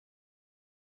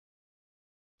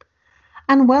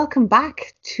and welcome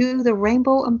back to the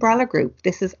Rainbow Umbrella Group.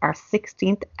 This is our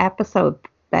 16th episode.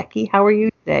 Becky, how are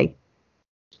you today?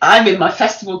 I'm in my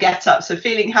festival get-up, so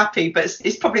feeling happy, but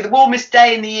it's probably the warmest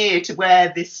day in the year to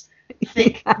wear this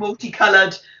thick,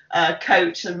 multicoloured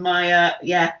coat and my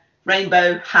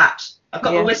rainbow hat. I've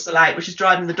got the whistle out, which is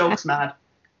driving the dogs mad.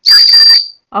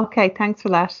 Okay, thanks for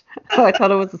that. I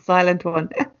thought it was a silent one.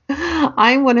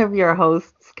 I'm one of your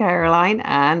hosts, Caroline,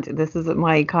 and this is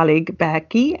my colleague,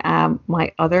 Becky,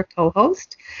 my other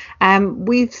co-host.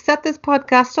 We've set this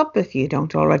podcast up, if you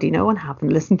don't already know and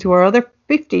haven't listened to our other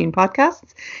 15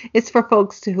 podcasts. It's for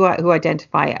folks who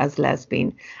identify as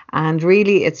lesbian. And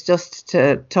really, it's just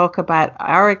to talk about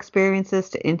our experiences,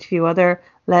 to interview other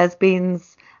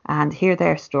lesbians, and hear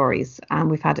their stories. And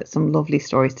we've had some lovely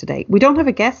stories today. We don't have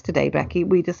a guest today, Becky.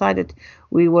 We decided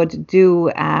we would do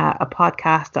a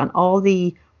podcast on all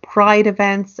the Pride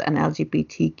events and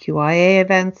LGBTQIA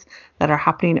events that are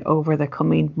happening over the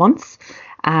coming months.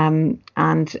 And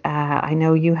I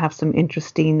know you have some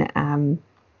interesting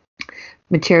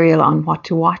material on what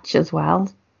to watch as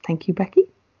well. Thank you, Becky.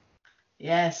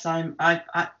 Yes,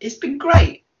 it's been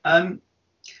great.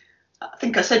 I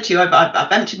think I said to you,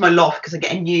 I've emptied my loft because I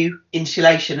get a new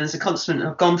insulation. As a consequence,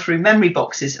 I've gone through memory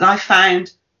boxes and I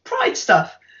found Pride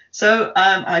stuff. So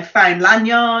I found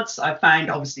lanyards, I found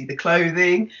obviously the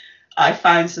clothing, I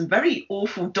found some very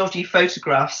awful, dodgy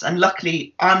photographs, and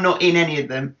luckily I'm not in any of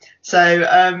them. So,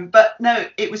 but no,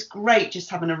 it was great just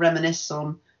having a reminisce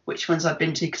on which ones I've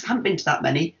been to, because I haven't been to that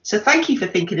many. So thank you for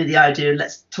thinking of the idea.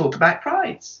 Let's talk about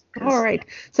Prides. All right.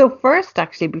 So first,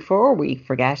 actually, before we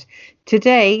forget,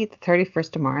 today, the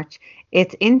 31st of March,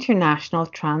 it's International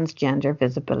Transgender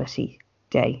Visibility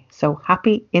Day. So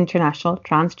happy International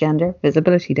Transgender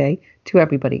Visibility Day to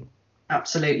everybody.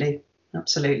 Absolutely.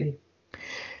 Absolutely.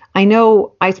 I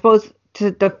know, I suppose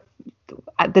the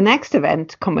next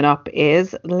event coming up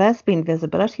is Lesbian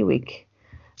Visibility Week,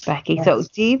 Becky. Yes. So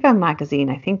Diva magazine,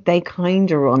 I think they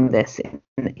kind of run this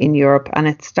in Europe, and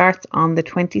it starts on the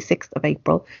 26th of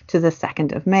April to the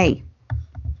 2nd of May.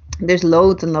 There's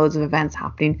loads and loads of events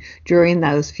happening during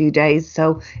those few days.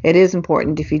 So it is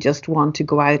important, if you just want to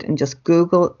go out and just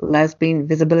Google Lesbian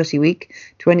Visibility Week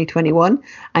 2021,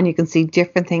 and you can see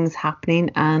different things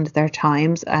happening and their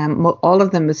times. All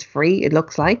of them is free, it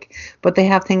looks like, but they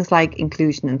have things like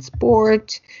inclusion in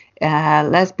sport,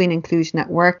 lesbian inclusion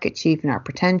at work, achieving our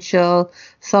potential,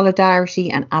 solidarity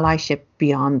and allyship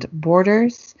beyond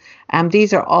borders.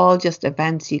 These are all just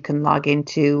events you can log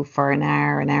into for an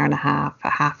hour and a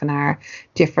half an hour,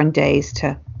 different days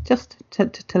to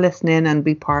listen in and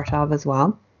be part of as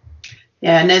well.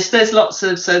 Yeah, and there's lots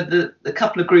of, so the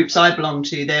couple of groups I belong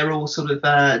to, they're all sort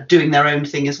of doing their own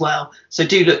thing as well. So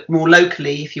do look more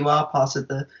locally if you are part of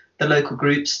the local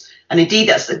groups. And indeed,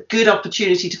 that's a good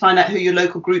opportunity to find out who your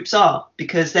local groups are,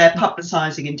 because they're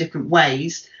publicising in different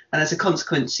ways. And as a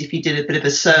consequence, if you did a bit of a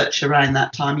search around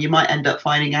that time, you might end up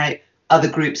finding out other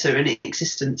groups that are in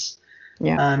existence.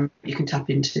 Yeah. You can tap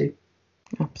into.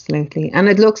 Absolutely. And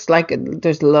it looks like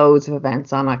there's loads of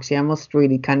events on, actually. I must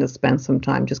really kind of spend some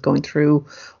time just going through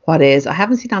what is. I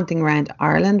haven't seen anything around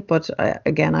Ireland, but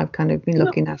again, I've kind of been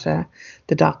looking at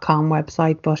the .com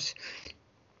website, but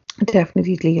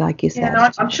definitely, like you said. Yeah, no,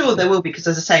 I'm sure there will be, because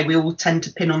as I say, we all tend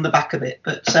to pin on the back of it.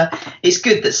 But it's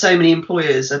good that so many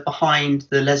employers are behind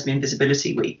the Lesbian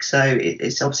Visibility Week. So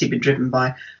it's obviously been driven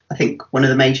by, I think, one of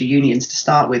the major unions to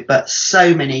start with, but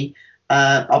so many.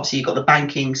 Obviously, you've got the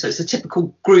banking, so it's the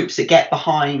typical groups that get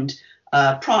behind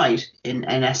Pride in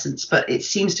essence. But it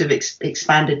seems to have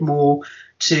expanded more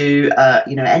to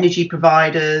energy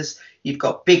providers. You've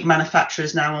got big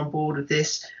manufacturers now on board with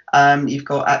this. You've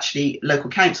got actually local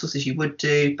councils, as you would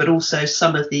do, but also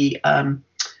some of the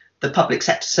public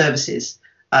sector services,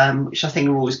 which I think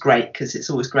are always great, because it's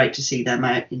always great to see them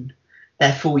out in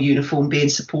their full uniform being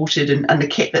supported, and the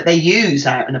kit that they use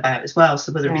out and about as well.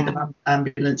 So whether it be the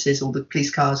ambulances or the police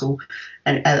cars or,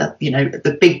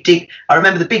 the big dig. I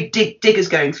remember the big diggers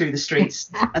going through the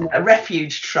streets and a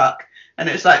refuge truck. And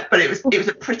it was like, but it was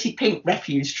a pretty pink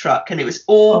refuse truck, and it was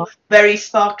all very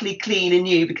sparkly, clean and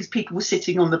new, because people were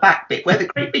sitting on the back bit where the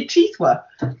great big teeth were.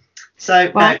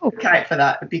 So look out for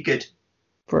that. It'd be good.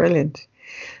 Brilliant.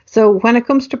 So when it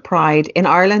comes to Pride in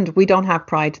Ireland, we don't have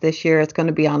Pride this year. It's going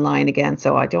to be online again.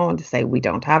 So I don't want to say we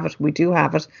don't have it. We do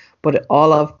have it, but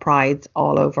all of Prides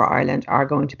all over Ireland are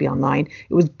going to be online.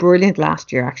 It was brilliant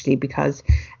last year, actually, because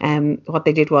what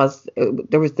they did was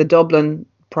there was the Dublin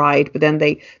Pride, but then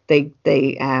they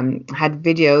had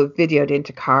videoed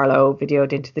into Carlow,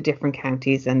 videoed into the different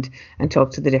counties, and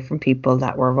talked to the different people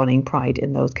that were running Pride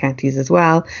in those counties as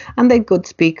well. And they had good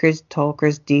speakers,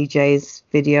 talkers, DJs,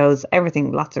 videos,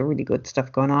 everything, lots of really good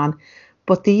stuff going on.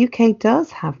 but the UK does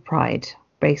have Pride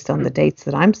based on the dates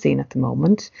that I'm seeing at the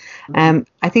moment.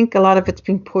 I think a lot of it's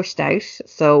been pushed out.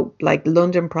 So like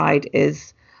London Pride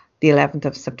is the 11th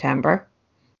of September.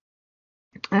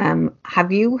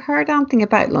 Have you heard anything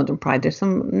about London Pride? There's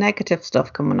some negative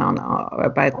stuff coming on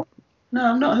about.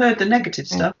 No, I've not heard the negative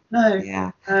stuff. No.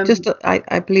 Yeah.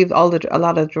 I believe a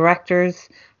lot of directors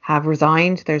have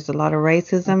resigned. There's a lot of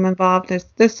racism involved.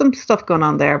 There's some stuff going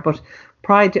on there, but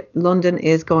Pride London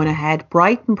is going ahead.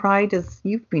 Brighton Pride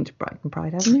you've been to Brighton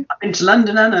Pride, haven't you? I've been to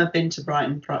London and I've been to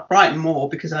Brighton more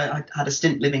because I had a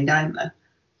stint living down there.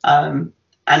 And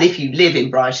if you live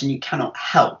in Brighton, you cannot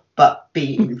help but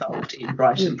be involved in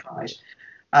Brighton Pride.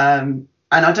 And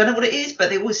I don't know what it is,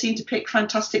 but they always seem to pick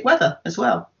fantastic weather as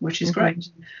well, which is great.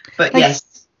 But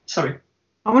yes, sorry.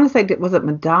 I want to say, was it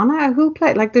Madonna who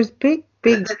played? Like, there's big.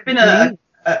 There's been a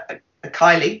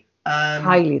Kylie.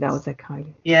 Kylie, that was it,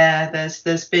 Kylie. Yeah,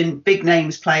 there's been big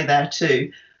names play there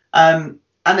too. And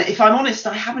if I'm honest,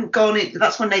 I haven't gone in.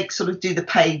 That's when they sort of do the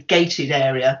paid gated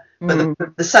area, but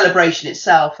the celebration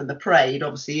itself and the parade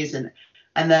obviously isn't.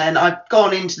 And then I've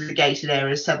gone into the gated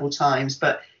area several times,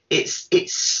 but it's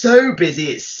so busy,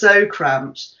 it's so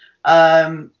cramped.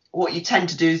 What you tend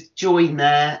to do is join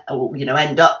there, or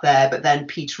end up there, but then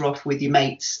peter off with your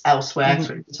mates elsewhere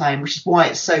through the time, which is why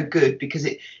it's so good, because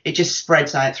it just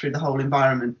spreads out through the whole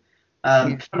environment.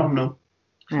 Phenomenal.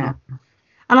 Yeah.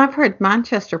 And I've heard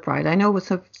Manchester Pride. I know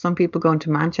some people going to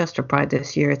Manchester Pride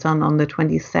this year. It's on the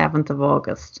 27th of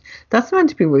August. That's meant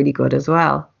to be really good as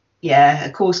well. Yeah,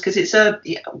 of course, because it's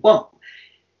any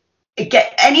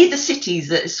of the cities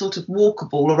that is sort of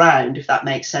walkable around, if that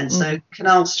makes sense. So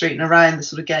Canal Street and around the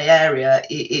sort of gay area,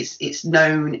 it's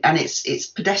known and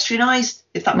it's pedestrianised,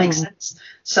 if that makes sense.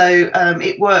 So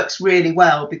it works really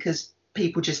well because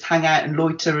people just hang out and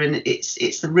loiter, and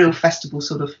it's the real festival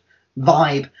sort of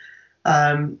vibe.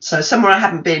 So somewhere I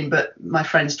haven't been, but my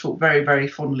friends talk very, very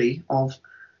fondly of.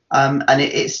 And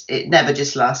it never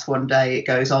just lasts one day. It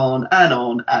goes on and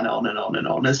on and on and on and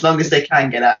on, as long as they can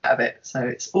get out of it. So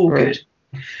it's all good.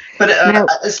 But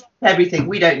as everything,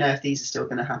 we don't know if these are still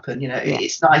going to happen.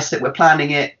 It's nice that we're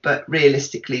planning it, but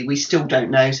realistically, we still don't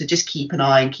know. So just keep an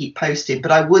eye and keep posted.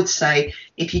 But I would say,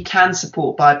 if you can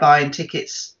support by buying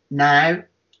tickets now,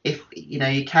 if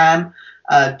you can.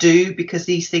 Do, because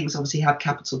these things obviously have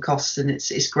capital costs, and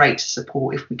it's great to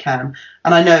support if we can.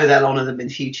 And I know they'll honour them in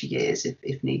future years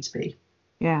if needs be.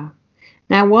 Yeah.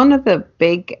 Now, one of the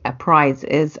big prize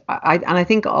is, I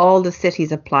think all the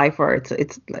cities apply for it.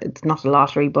 It's not a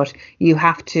lottery, but you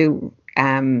have to.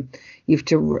 You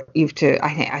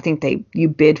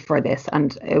bid for this,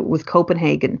 and it was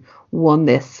Copenhagen won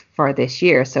this for this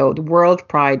year. So the World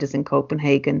Pride is in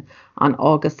Copenhagen on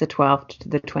August the 12th to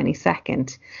the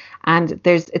 22nd. And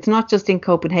it's not just in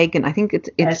Copenhagen. I think it's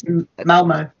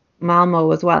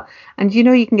Malmo as well. And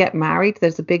you can get married.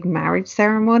 There's a big marriage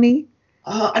ceremony.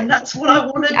 Oh, and that's what I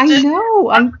want to do. I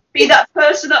know. Be that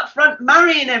person up front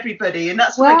marrying everybody, and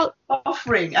that's what I keep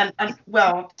offering. And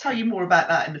I'll tell you more about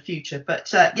that in the future.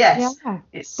 But yes,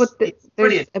 it's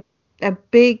brilliant. A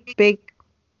big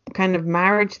kind of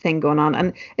marriage thing going on,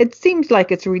 and it seems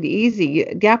like it's really easy.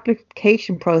 The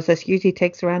application process usually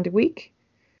takes around a week,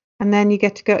 and then you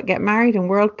get to get married in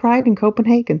World Pride in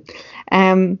Copenhagen.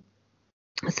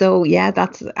 So yeah,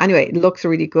 anyway, it looks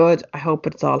really good. I hope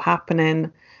it's all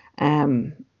happening.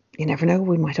 You never know,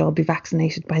 we might all be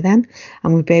vaccinated by then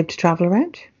and we'll be able to travel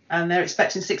around. And they're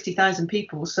expecting 60,000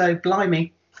 people, so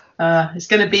blimey, it's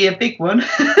going to be a big one.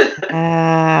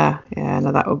 That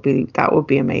would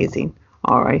be amazing.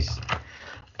 All right.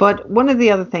 But one of the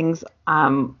other things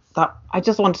that I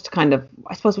just wanted to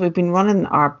I suppose we've been running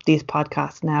these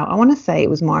podcasts now. I want to say it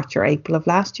was March or April of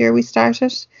last year we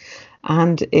started,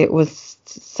 and it was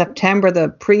September the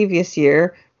previous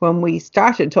year when we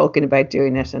started talking about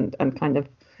doing it, and kind of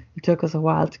it took us a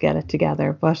while to get it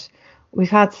together. But we've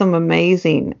had some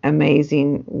amazing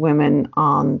women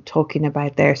on talking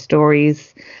about their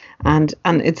stories, and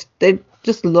they're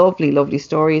just lovely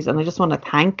stories. And I just want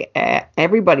to thank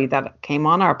everybody that came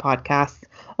on our podcast,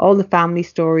 all the family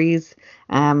stories.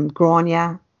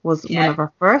 Grania was one of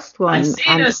our first ones. I'm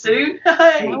seeing her soon.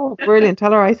 Hi. Oh, brilliant.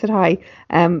 Tell her I said hi.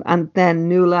 And then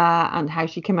Nuala and how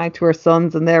she came out to her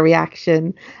sons and their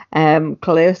reaction.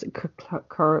 Clarissa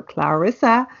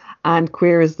and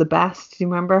Queer is the Best. Do you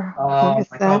remember? Oh,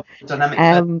 my God.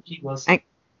 Dynamic she was.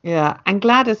 And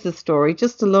Gladys's story,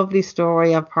 just a lovely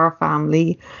story of her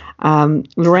family.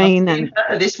 Lorraine and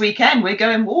this weekend, we're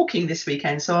going walking this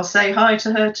weekend, so I'll say hi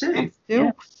to her too.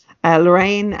 Yeah.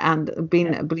 Lorraine, and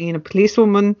being a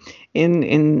policewoman in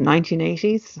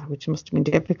 1980s, which must have been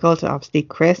difficult. Obviously,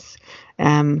 Chris,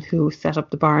 who set up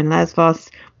the bar in Lesbos,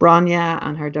 Bronya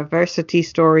and her diversity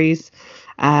stories.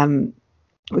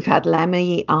 We've had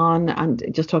Lemmy on and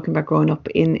just talking about growing up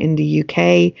in the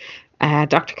UK.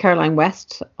 Dr. Caroline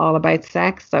West, all about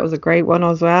sex. That was a great one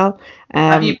as well.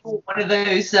 Have you bought one of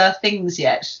those things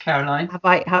yet, Caroline?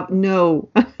 No.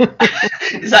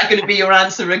 Is that going to be your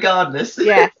answer regardless?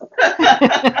 Yes.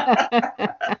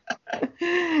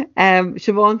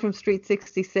 Siobhan from Street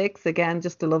 66, again,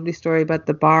 just a lovely story about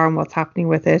the bar and what's happening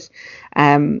with it.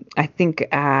 I think,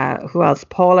 who else?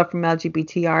 Paula from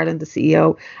LGBT Ireland, the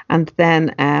CEO. And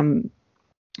then,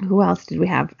 who else did we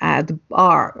have? The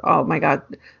bar. Oh my God.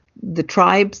 The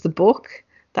Tribes, the book.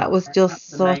 That was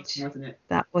just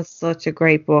that was such a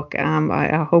great book.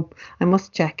 I hope I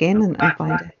must check in and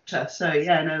find it. So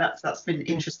yeah, no, that's been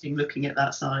interesting looking at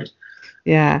that side.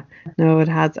 Yeah, no, it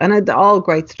has, and all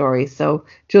great stories. So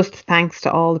just thanks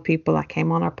to all the people that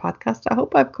came on our podcast. I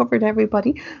hope I've covered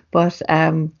everybody, but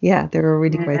yeah, they were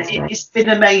really great stories. It's been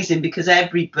amazing because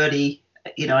everybody,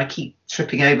 I keep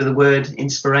tripping over the word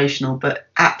inspirational, but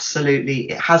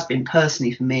absolutely, it has been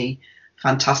personally for me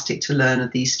fantastic to learn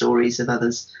of these stories of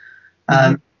others.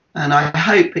 And I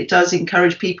hope it does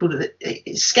encourage people that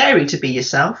it's scary to be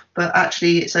yourself, but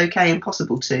actually it's okay and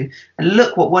possible to. And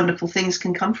look what wonderful things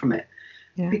can come from it.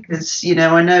 Yeah. Because,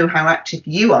 I know how active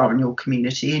you are in your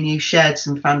community, and you shared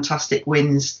some fantastic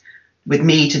wins with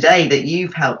me today that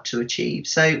you've helped to achieve.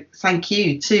 So thank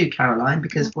you too, Caroline,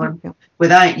 because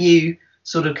without you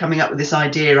sort of coming up with this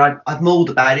idea, I've mulled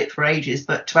about it for ages,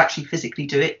 but to actually physically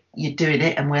do it, you're doing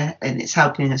it, and it's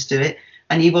helping us do it.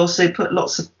 And you've also put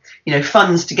lots of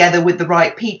funds together with the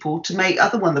right people to make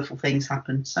other wonderful things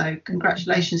happen. So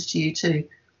congratulations to you too.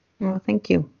 Well, thank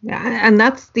you. And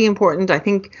that's the important, I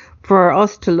think, for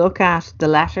us to look at the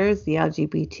letters, the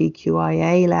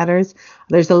LGBTQIA letters.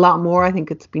 There's a lot more. I think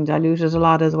it's been diluted a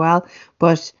lot as well,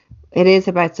 but it is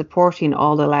about supporting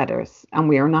all the letters, and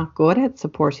we are not good at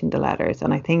supporting the letters.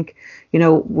 And I think,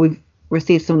 we've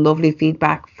received some lovely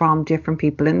feedback from different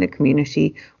people in the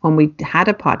community when we had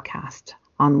a podcast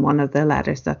on one of the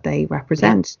letters that they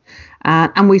represent.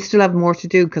 And we still have more to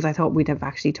do, because I thought we'd have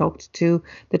actually talked to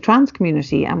the trans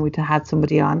community and we'd have had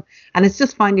somebody on. And it's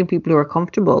just finding people who are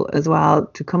comfortable as well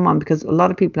to come on, because a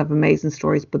lot of people have amazing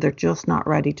stories, but they're just not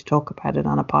ready to talk about it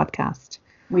on a podcast.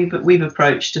 We've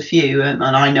approached a few, and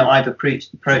I know I've approached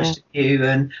a few,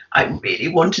 and I really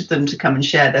wanted them to come and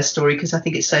share their story because I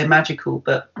think it's so magical.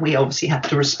 But we obviously have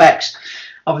to respect,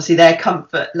 obviously, their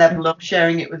comfort level of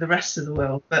sharing it with the rest of the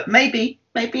world. But maybe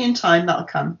in time that'll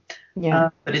come. Yeah.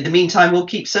 But in the meantime, we'll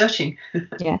keep searching.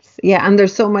 Yes. Yeah. And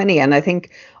there's so many. And I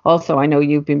think also, I know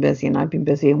you've been busy and I've been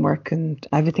busy in work and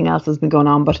everything else has been going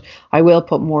on, but I will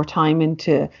put more time in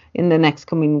the next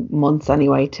coming months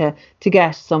anyway, to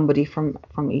get somebody from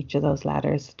each of those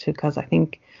letters, because I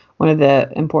think one of the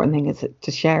important things is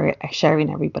to sharing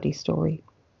everybody's story.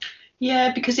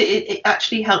 Yeah, because it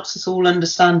actually helps us all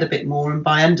understand a bit more, and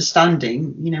by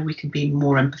understanding, we can be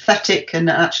more empathetic and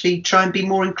actually try and be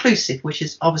more inclusive, which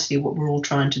is obviously what we're all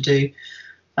trying to do.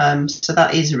 So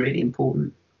that is really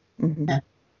important. Mm-hmm.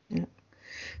 Yeah.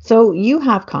 So you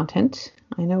have content.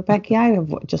 I know, Becky, I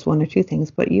have just one or two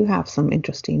things, but you have some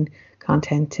interesting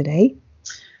content today.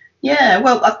 Yeah,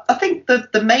 well, I think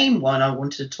the main one I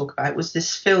wanted to talk about was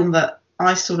this film that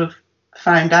I sort of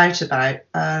found out about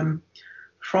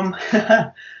from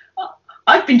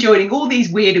I've been joining all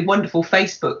these weird and wonderful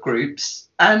Facebook groups,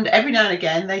 and every now and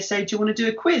again they say, do you want to do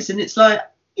a quiz? And it's like,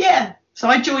 yeah. So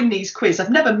I joined these quiz. I've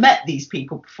never met these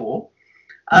people before.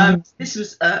 This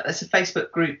was it's a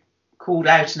Facebook group called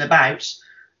Out and About,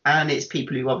 and it's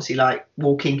people who obviously like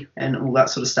walking and all that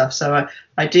sort of stuff. So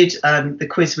I did the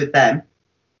quiz with them,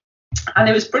 and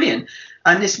it was brilliant.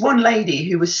 And this one lady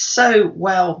who was so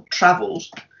well travelled,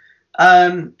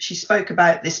 she spoke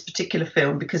about this particular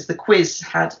film because the quiz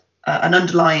had an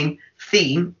underlying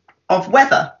theme of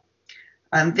weather.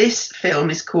 And this film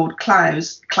is called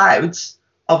Clouds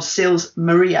of Sils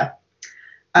Maria.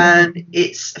 And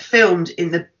it's filmed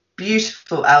in the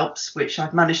beautiful Alps, which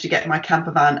I've managed to get my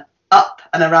camper van up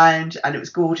and around, and it was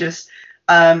gorgeous.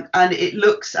 And it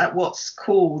looks at what's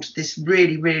called this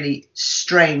really, really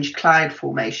strange cloud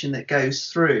formation that goes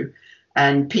through.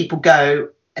 And people go,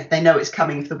 if they know it's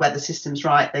coming, if the weather system's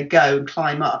right, they go and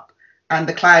climb up, and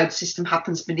the cloud system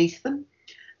happens beneath them.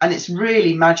 And it's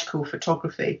really magical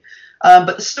photography.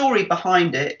 But the story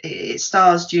behind it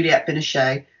stars Juliette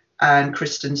Binoche and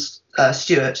Kristen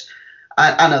Stewart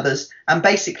and others. And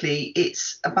basically,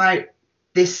 it's about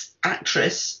this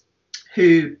actress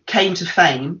who came to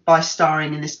fame by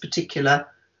starring in this particular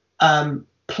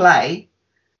play,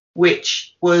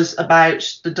 which was about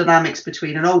the dynamics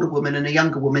between an older woman and a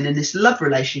younger woman in this love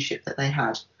relationship that they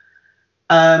had.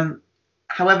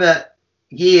 However,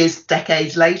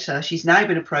 decades later, she's now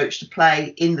been approached to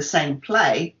play in the same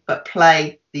play, but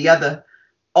play the other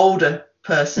older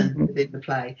person within the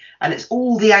play. And it's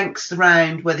all the angst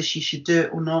around whether she should do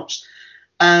it or not.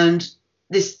 And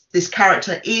this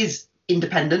character is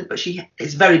independent, but she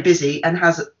is very busy and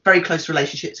has very close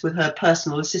relationships with her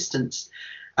personal assistants.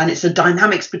 And it's the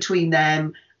dynamics between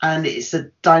them, and it's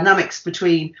the dynamics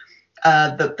between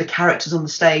the characters on the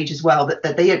stage as well.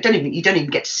 That you don't even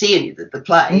get to see any of the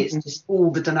play. It's just all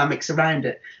the dynamics around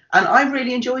it, and I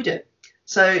really enjoyed it.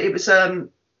 So it was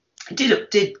it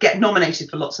did get nominated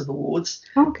for lots of awards.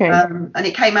 Okay. And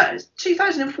it came out in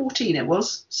 2014. It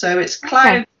was. So it's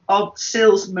Cloud of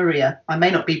Sils Maria. I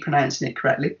may not be pronouncing it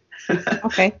correctly.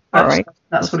 Okay. All right.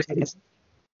 That's what it is.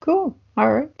 Cool.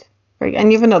 All right. Great.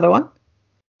 And you have another one?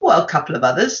 Well, a couple of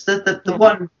others. The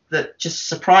one that just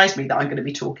surprised me that I'm going to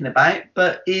be talking about,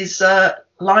 but is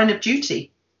Line of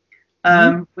Duty,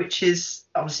 which is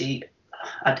obviously,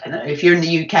 I don't know, if you're in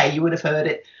the UK, you would have heard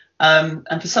it.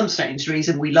 And for some strange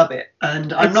reason, we love it.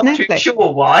 And I'm not too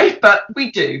sure why, but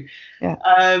we do. Yeah.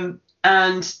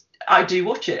 And I do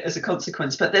watch it as a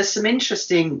consequence. But there's some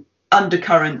interesting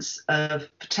undercurrents of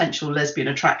potential lesbian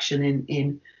attraction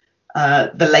in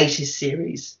the latest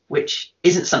series, which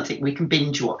isn't something we can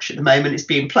binge watch at the moment. It's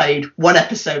being played one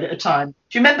episode at a time.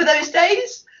 Do you remember those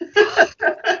days?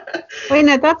 Wait,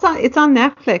 no, it's on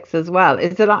Netflix as well.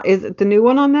 Is it the new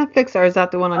one on Netflix, or is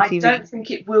that the one on TV? I don't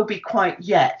think it will be quite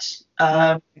yet,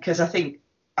 because I think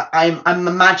I'm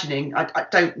imagining, I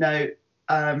don't know,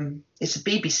 it's a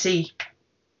BBC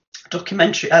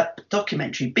documentary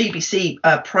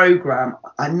BBC program.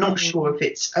 I'm not sure if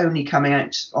it's only coming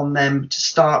out on them to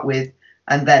start with,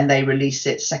 and then they release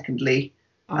it secondly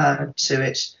to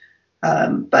it.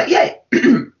 But yeah,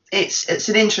 it's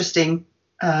an interesting,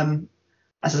 as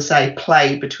I say,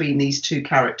 play between these two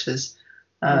characters.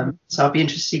 So I'll be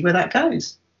interested to see where that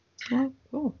goes. Oh,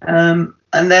 cool.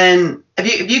 And then have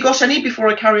you got any before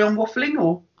I carry on waffling?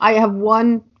 Or I have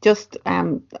one. Just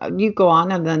you go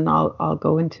on, and then I'll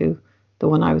go into the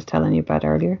one I was telling you about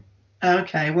earlier.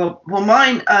 Okay. Well,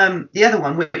 mine. The other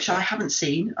one, which I haven't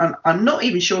seen, I'm not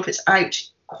even sure if it's out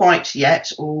quite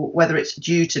yet or whether it's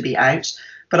due to be out.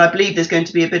 But I believe there's going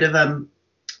to be a bit of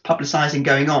publicising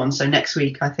going on. So next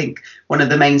week, I think one of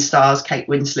the main stars, Kate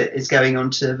Winslet, is going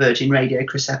on to Virgin Radio,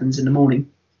 Chris Evans in the morning,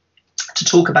 to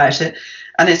talk about it.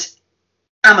 And it's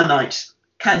Ammonite.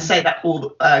 Can't say that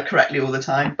correctly all the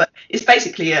time, but it's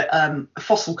basically a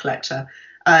fossil collector,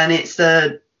 and it's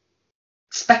a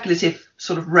speculative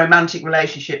sort of romantic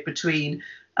relationship between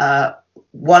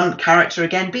one character,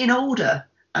 again being older,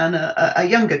 and a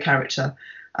younger character.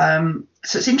 So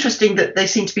it's interesting that they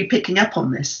seem to be picking up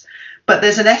on this, but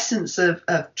there's an essence of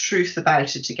truth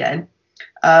about it again.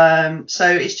 So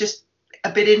it's just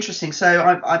a bit interesting.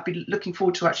 So I'd be looking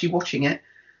forward to actually watching it.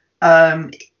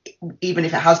 Even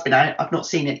if it has been out, I've not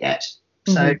seen it yet.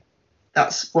 So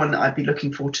that's one that I'd be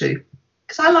looking forward to.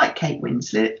 Because I like Kate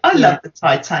Winslet. I love the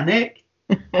Titanic.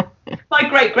 My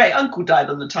great uncle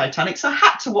died on the Titanic, so I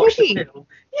had to watch the film.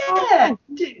 Yeah,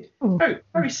 indeed. Very,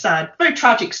 very sad, very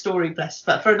tragic story, bless,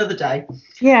 but for another day.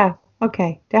 Yeah.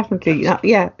 Okay. Definitely.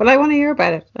 Yeah. But I want to hear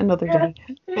about it another day.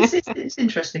 It's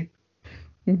interesting.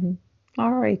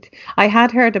 All right. I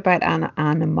had heard about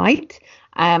Ammonite.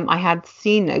 I had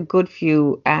seen a good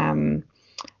few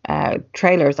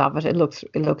trailers of it. It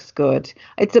looks good.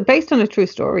 It's based on a true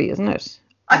story, isn't it?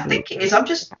 I think it is. I'm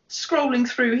just scrolling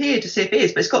through here to see if it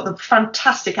is, but it's got the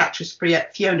fantastic actress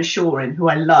Fiona Shaw in, who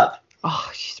I love.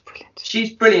 Oh, she's brilliant.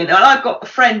 She's brilliant. And I've got a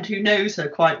friend who knows her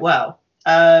quite well.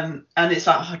 And it's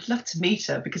like, I'd love to meet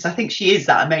her, because I think she is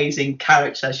that amazing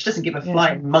character. She doesn't give a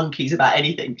flying monkeys about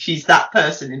anything. She's that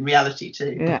person in reality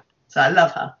too. Yeah. So I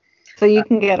love her. So you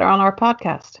can get her on our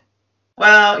podcast.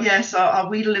 Well, yes, I'll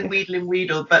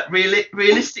wheedle. But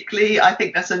realistically, I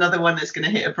think that's another one that's going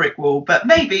to hit a brick wall. But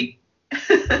maybe.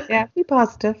 Yeah, be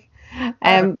positive.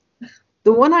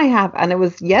 The one I have, and it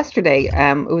was yesterday,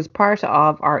 it was part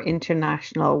of our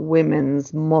International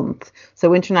Women's Month.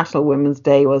 So International Women's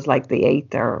Day was like the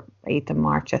 8th of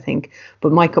March, I think.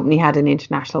 But my company had an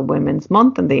International Women's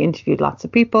Month, and they interviewed lots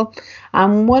of people.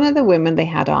 And one of the women they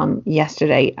had on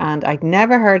yesterday, and I'd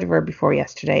never heard of her before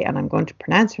yesterday, and I'm going to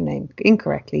pronounce her name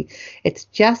incorrectly. It's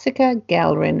Jessica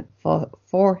Gelrin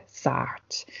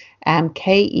Fozard.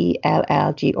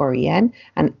 Kellgren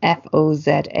and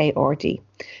Fozard.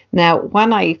 Now,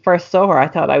 when I first saw her, I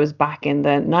thought I was back in the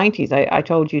 90s. I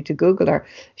told you to Google her.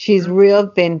 She's a real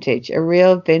vintage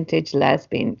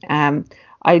lesbian.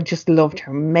 I just loved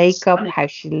her makeup, how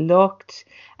she looked.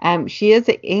 She is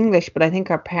English, but I think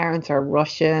her parents are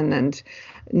Russian and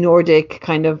Nordic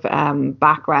kind of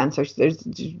background. So there's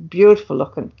beautiful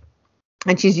looking.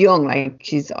 And she's young, like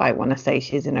I want to say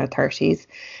she's in her 30s.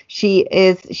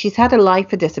 She's had a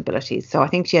life of disabilities. So I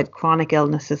think she had chronic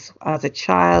illnesses as a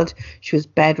child. She was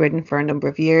bedridden for a number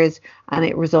of years, and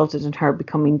it resulted in her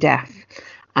becoming deaf.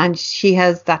 And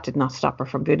that did not stop her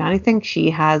from doing anything. She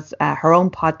has her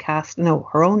own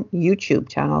her own YouTube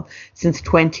channel since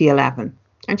 2011.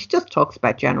 And she just talks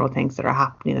about general things that are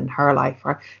happening in her life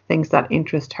or things that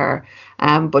interest her.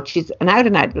 But she's an out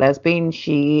and out lesbian.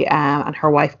 She and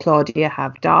her wife Claudia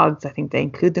have dogs. I think they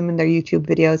include them in their YouTube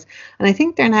videos. And I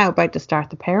think they're now about to start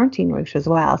the parenting route as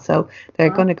well. So they're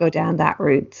going to go down that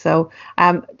route. So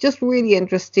just really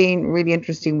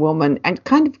interesting woman. And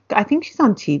kind of, I think she's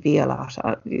on TV a lot.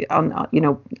 I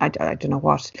don't know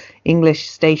what English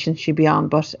station she'd be on,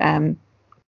 but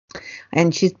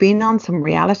and she's been on some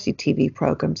reality TV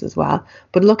programs as well.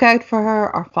 But look out for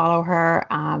her or follow her.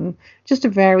 Just a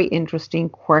very interesting,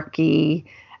 quirky,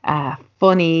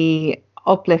 funny,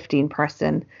 uplifting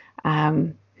person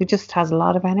who just has a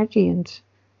lot of energy. And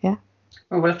yeah.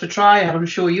 Well, we'll have to try, and I'm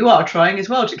sure you are trying as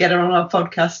well to get her on our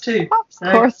podcast too.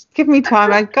 Of course, give me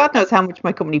time. God knows how much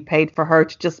my company paid for her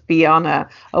to just be on a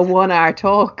 1 hour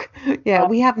talk. Yeah,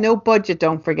 we have no budget,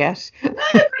 don't forget. No,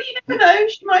 but you never know.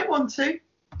 She might want to.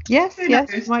 Yes,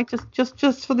 might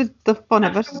just for the fun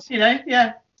of it.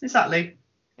 Yeah, exactly.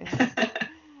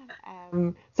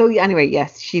 So anyway,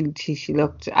 yes, she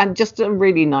looked, and just a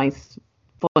really nice,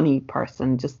 funny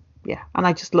person. Just and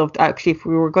I just loved. Actually, if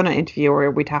we were going to interview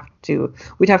her, we'd have to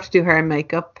do her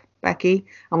makeup, Becky,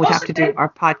 and we'd have to do our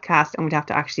podcast, and we'd have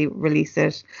to actually release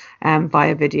it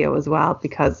via video as well,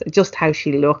 because just how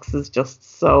she looks is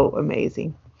just so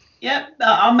amazing. Yeah,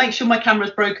 I'll make sure my camera's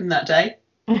broken that day.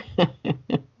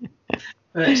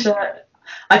 But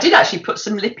I did actually put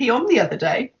some lippy on the other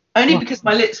day, only because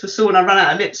my lips were sore and I ran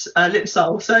out of lip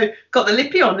salve. So got the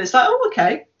lippy on. It's like, oh,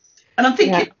 okay. And I'm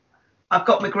thinking, I've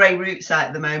got my grey roots out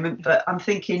at the moment, but I'm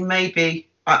thinking maybe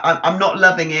I'm not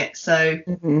loving it. So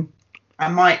I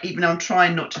might, even though I'm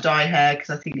trying not to dye hair because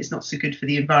I think it's not so good for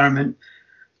the environment,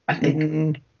 I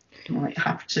think I might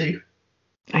have to.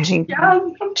 I'm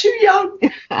too young.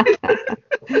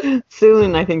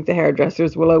 Soon, I think the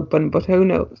hairdressers will open, but who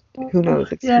knows?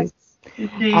 Yes,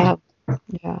 yeah.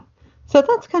 So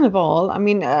that's kind of all. I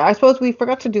mean, I suppose we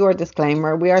forgot to do our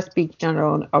disclaimer. We are speaking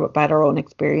about our own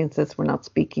experiences. We're not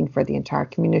speaking for the entire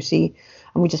community,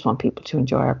 and we just want people to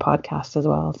enjoy our podcast as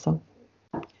well. So.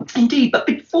 Indeed, but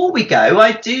before we go,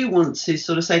 I do want to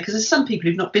sort of say, because there's some people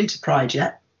who've not been to Pride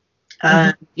yet.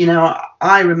 I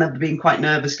remember being quite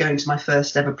nervous going to my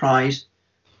first ever Pride.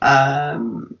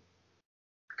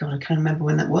 God, I can't remember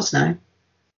when that was now.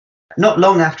 Not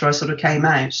long after I sort of came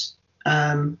out.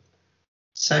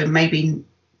 So maybe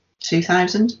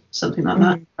 2000, something like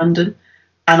that, London.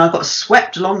 And I got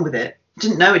swept along with it.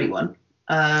 Didn't know anyone.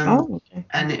 Okay.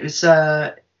 And it was,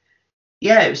 it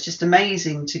was just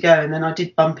amazing to go. And then I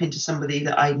did bump into somebody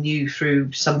that I knew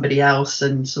through somebody else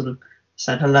and sort of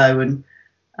said hello and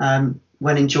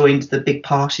went and joined the big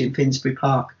party in Finsbury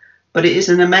Park. But it is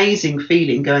an amazing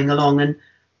feeling going along. And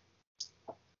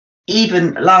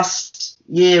even last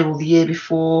year or the year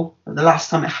before, or the last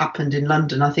time it happened in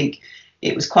London, I think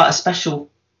it was quite a special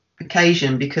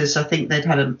occasion because I think they'd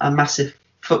had a massive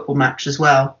football match as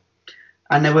well.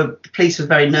 And the police were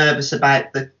very nervous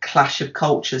about the clash of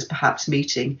cultures perhaps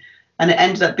meeting. And it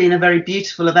ended up being a very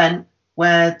beautiful event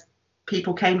where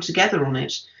people came together on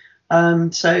it.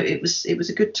 So it was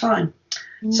a good time.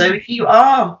 So if you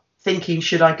are thinking,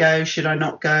 should I go, should I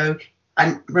not go?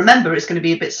 And remember, it's going to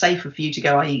be a bit safer for you to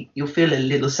go, i.e. you'll feel a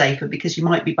little safer because you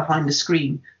might be behind the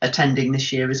screen attending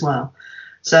this year as well.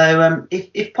 So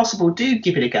if possible, do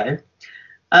give it a go.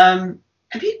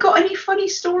 Have you got any funny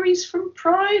stories from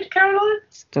Pride, Caroline?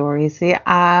 Stories, yeah.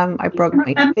 I broke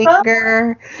my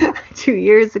finger 2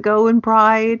 years ago in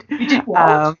Pride. You did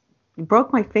what?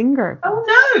 Broke my finger.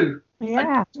 Oh, no.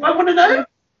 Yeah. Do I want to know?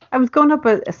 I was going up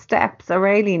a steps, a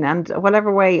railing, and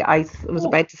whatever way I was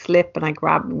about to slip, and I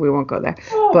grabbed. We won't go there,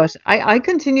 but I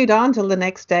continued on till the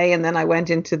next day, and then I went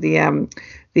into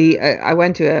I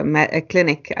went to a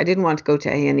clinic. I didn't want to go to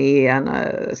A&E on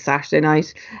a Saturday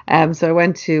night, so I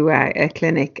went to a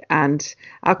clinic, and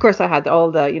of course I had all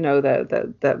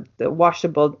the the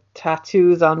washable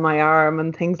tattoos on my arm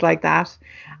and things like that,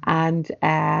 and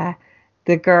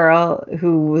the girl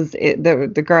who was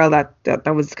the girl that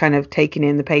was kind of taking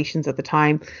in the patients at the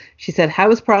time, she said, "How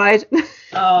was Pride?"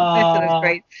 I said it was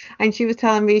great, and she was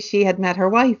telling me she had met her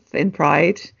wife in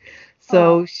Pride.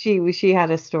 So she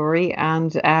had a story,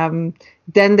 and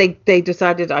then they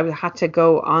decided I had to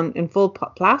go on in full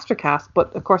plaster cast,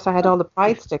 but of course I had all the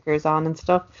pride stickers on and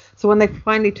stuff. So when they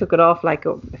finally took it off, like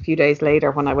a few days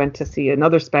later, when I went to see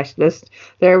another specialist,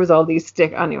 there was all these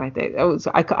anyway.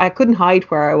 I couldn't hide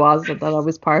where I was, that I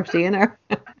was partying her.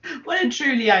 Well and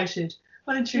truly outed.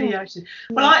 Well,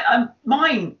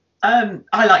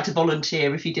 I like to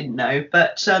volunteer, if you didn't know,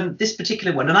 but this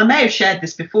particular one, and I may have shared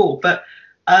this before, but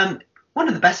one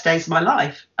of the best days of my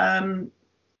life.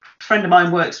 A friend of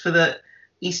mine works for the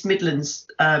East Midlands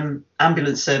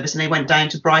ambulance service, and they went down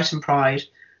to Brighton Pride,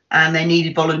 and they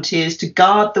needed volunteers to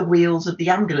guard the wheels of the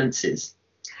ambulances.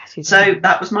 So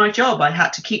that was my job. I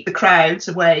had to keep the crowds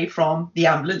away from the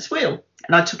ambulance wheel,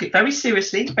 and I took it very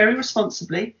seriously, very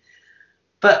responsibly.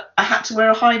 But I had to wear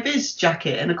a high-vis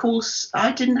jacket, and of course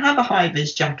I didn't have a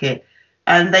high-vis jacket.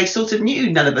 And they sort of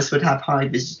knew none of us would have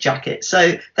high-vis jackets.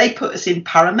 So they put us in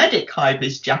paramedic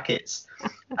high-vis jackets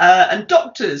and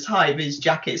doctors' high-vis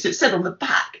jackets. It said on the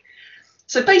back.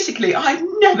 So basically, I've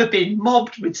never been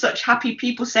mobbed with such happy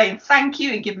people saying thank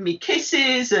you and giving me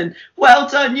kisses and well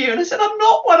done you. And I said, I'm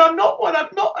not one.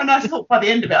 And I thought by the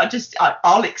end of it,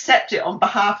 I'll accept it on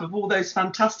behalf of all those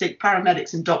fantastic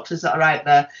paramedics and doctors that are out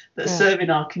there that serve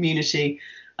in our community.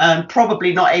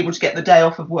 Probably not able to get the day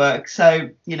off of work. So,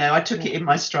 I took it in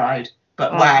my stride.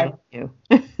 But wow,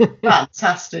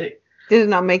 fantastic. Did it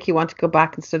not make you want to go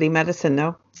back and study medicine,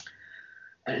 no?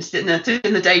 Doing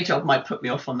the day job might put me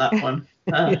off on that one.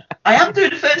 I am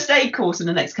doing a first aid course in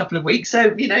the next couple of weeks.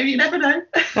 So, you never know.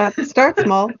 Start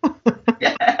small.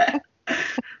 Yeah.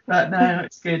 But no,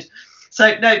 it's good.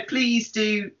 So, no, please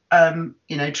do,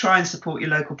 try and support your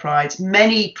local prides.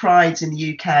 Many prides in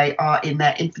the UK are in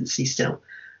their infancy still.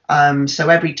 So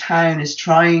every town is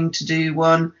trying to do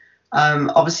one.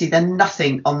 Obviously, they're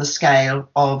nothing on the scale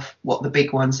of what the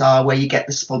big ones are, where you get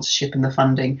the sponsorship and the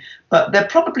funding. But they're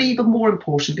probably even more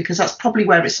important because that's probably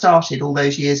where it started all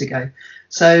those years ago.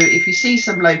 So if you see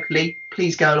some locally,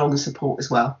 please go along and support as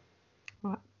well.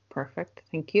 Perfect.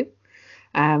 Thank you.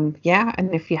 And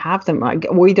if you have them,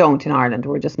 we don't in Ireland,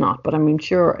 we're just not. But I'm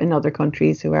sure in other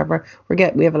countries, we have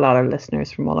a lot of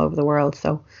listeners from all over the world.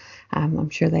 So I'm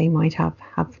sure they might have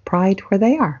pride where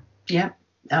they are. Yeah,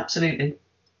 absolutely.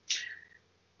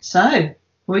 So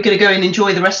we're going to go and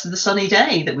enjoy the rest of the sunny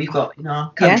day that we've got in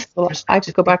our country. Yes, well, I have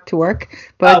to go back to work,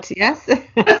 but yes.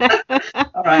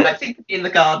 All right, I think you'll be in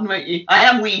the garden, won't you? I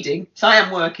am weeding, so I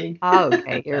am working.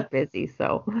 Okay, you're busy,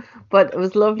 so. But it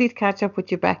was lovely to catch up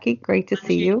with you, Becky. Great to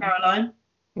see you. Caroline.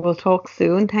 We'll talk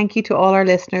soon. Thank you to all our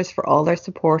listeners for all their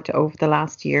support over the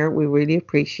last year. We really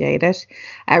appreciate it.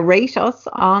 Rate us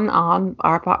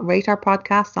rate our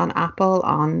podcast on Apple,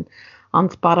 on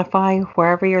Spotify,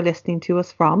 wherever you're listening to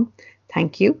us from.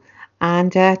 Thank you.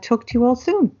 And talk to you all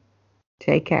soon.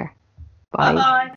 Take care. Bye. Bye-bye.